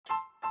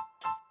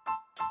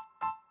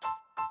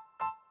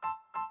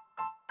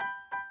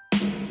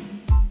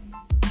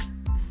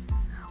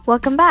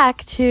Welcome back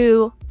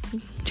to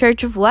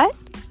Church of what?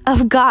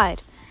 Of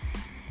God.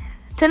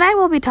 Tonight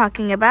we'll be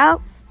talking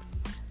about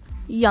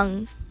the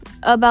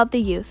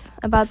youth,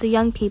 about the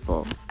young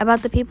people,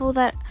 about the people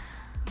that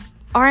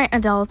aren't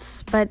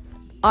adults but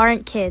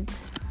aren't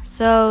kids,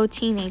 so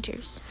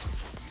teenagers.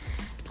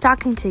 I'm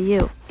talking to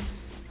you,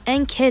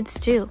 and kids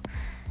too.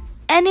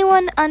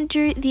 Anyone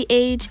under the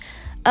age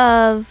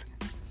of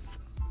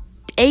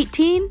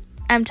 18,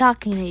 I'm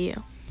talking to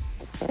you.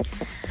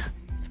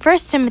 1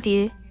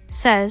 Timothy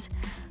says,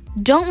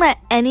 "Don't let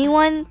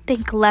anyone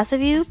think less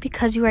of you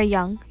because you are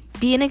young.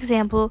 Be an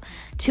example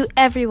to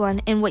everyone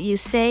in what you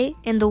say,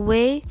 in the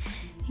way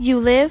you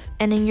live,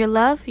 and in your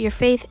love, your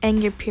faith,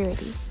 and your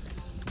purity."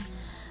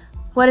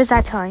 What is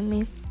that telling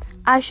me?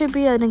 I should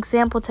be an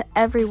example to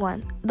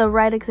everyone, the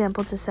right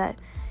example to set.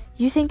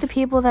 You think the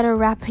people that are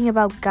rapping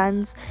about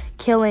guns,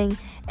 killing,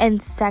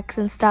 and sex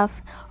and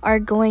stuff are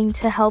going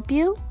to help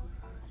you?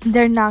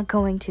 They're not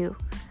going to.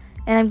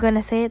 And I'm going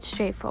to say it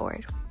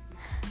straightforward.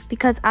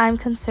 Because I'm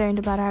concerned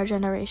about our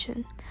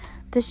generation.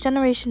 This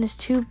generation is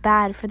too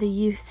bad for the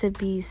youth to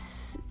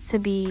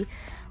be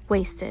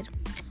wasted.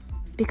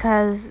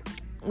 Because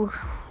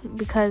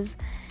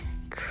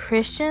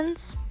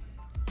Christians,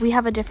 we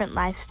have a different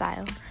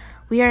lifestyle.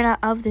 We are not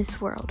of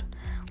this world.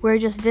 We're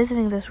just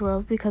visiting this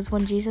world because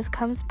when Jesus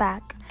comes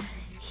back,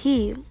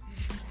 he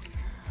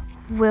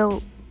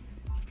will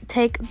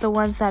take the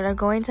ones that are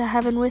going to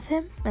heaven with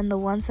him and the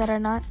ones that are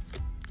not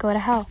go to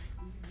hell.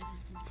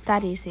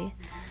 That easy.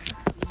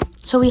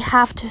 So we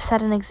have to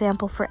set an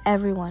example for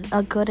everyone,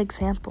 a good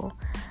example.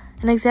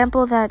 An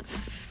example that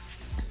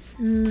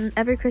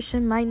every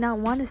Christian might not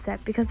want to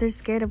set because they're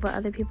scared of what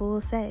other people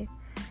will say.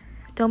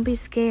 Don't be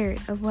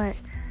scared of what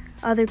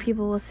other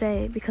people will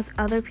say because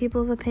other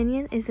people's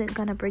opinion isn't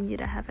going to bring you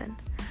to heaven.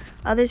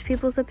 Other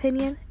people's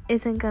opinion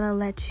isn't going to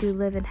let you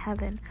live in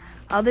heaven.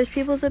 Other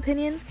people's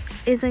opinion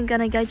isn't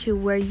going to get you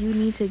where you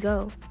need to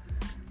go.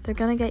 They're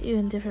going to get you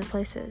in different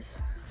places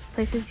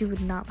you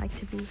would not like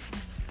to be.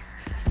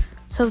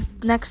 So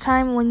next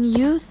time when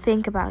you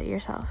think about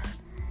yourself,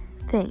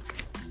 think,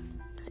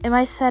 am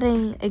I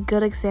setting a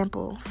good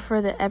example for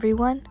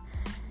everyone?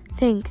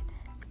 Think,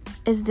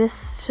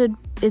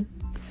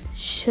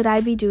 should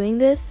I be doing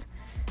this?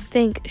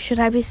 Think, should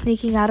I be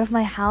sneaking out of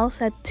my house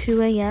at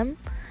 2 a.m.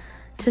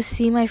 to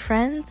see my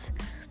friends?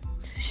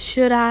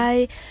 Should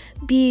I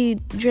be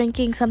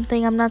drinking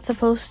something I'm not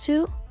supposed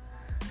to?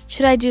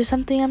 Should I do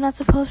something I'm not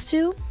supposed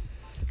to?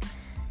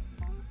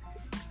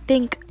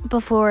 Think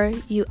before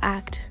you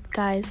act,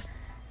 guys,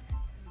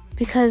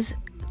 because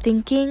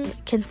thinking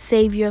can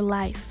save your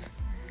life.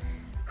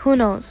 Who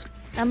knows?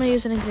 I'm going to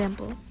use an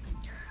example.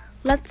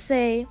 Let's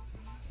say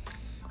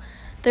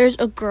there's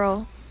a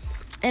girl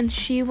and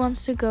she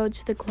wants to go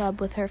to the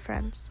club with her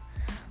friends,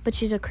 but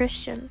she's a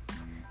Christian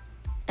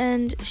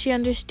and she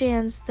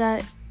understands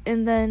that,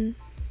 and then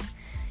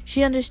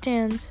she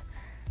understands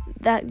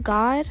that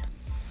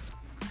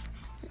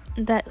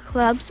that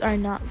clubs are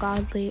not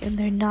godly and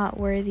they're not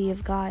worthy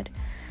of God.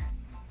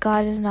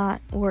 God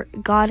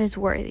is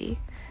worthy.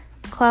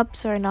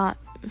 Clubs are not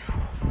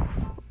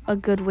a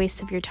good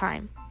waste of your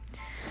time.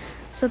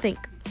 So think,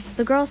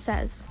 the girl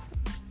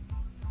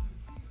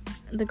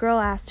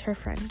asked her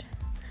friend,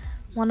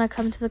 "Wanna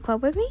come to the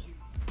club with me?"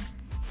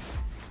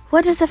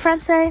 What does the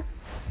friend say?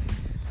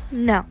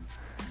 No.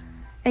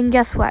 And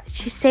guess what?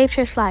 She saved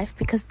her life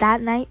because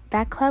that night,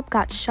 that club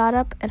got shot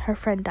up and her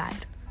friend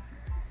died.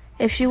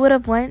 If she would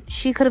have went,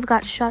 she could have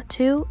got shot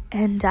too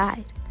and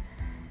died.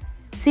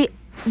 See,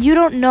 you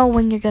don't know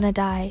when you're gonna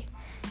die.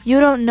 You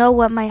don't know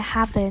what might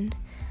happen.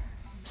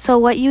 So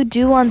what you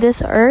do on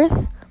this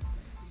earth,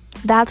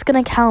 that's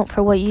gonna count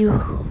for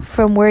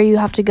from where you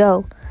have to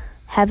go.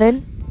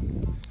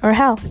 Heaven or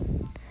hell.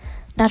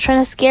 Not trying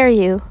to scare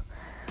you.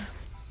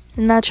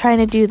 I'm not trying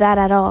to do that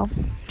at all.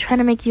 I'm trying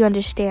to make you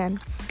understand.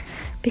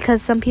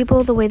 Because some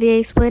people, the way they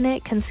explain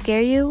it, can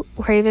scare you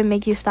or even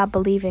make you stop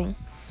believing.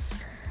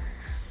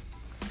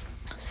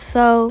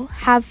 So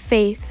have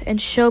faith and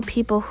show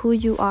people who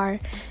you are.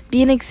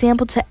 Be an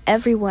example to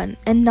everyone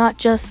and not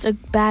just a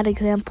bad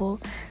example.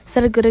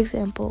 Set a good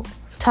example.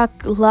 Talk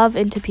love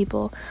into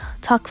people.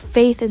 Talk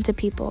faith into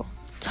people.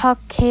 Talk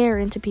care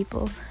into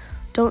people.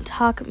 Don't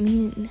talk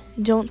mean.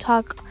 Don't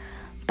talk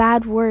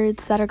bad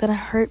words that are going to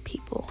hurt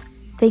people.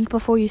 Think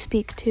before you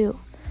speak too.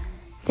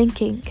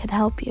 Thinking can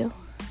help you.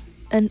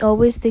 And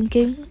always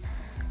thinking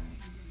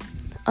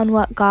on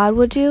what God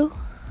would do,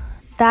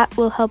 that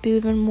will help you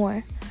even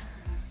more.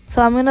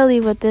 So I'm going to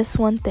leave with this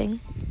one thing.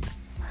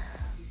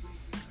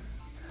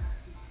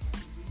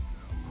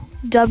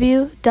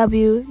 WWJD.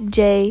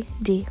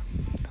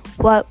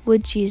 What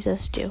would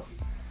Jesus do?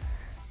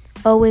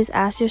 Always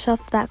ask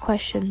yourself that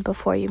question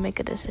before you make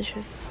a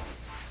decision.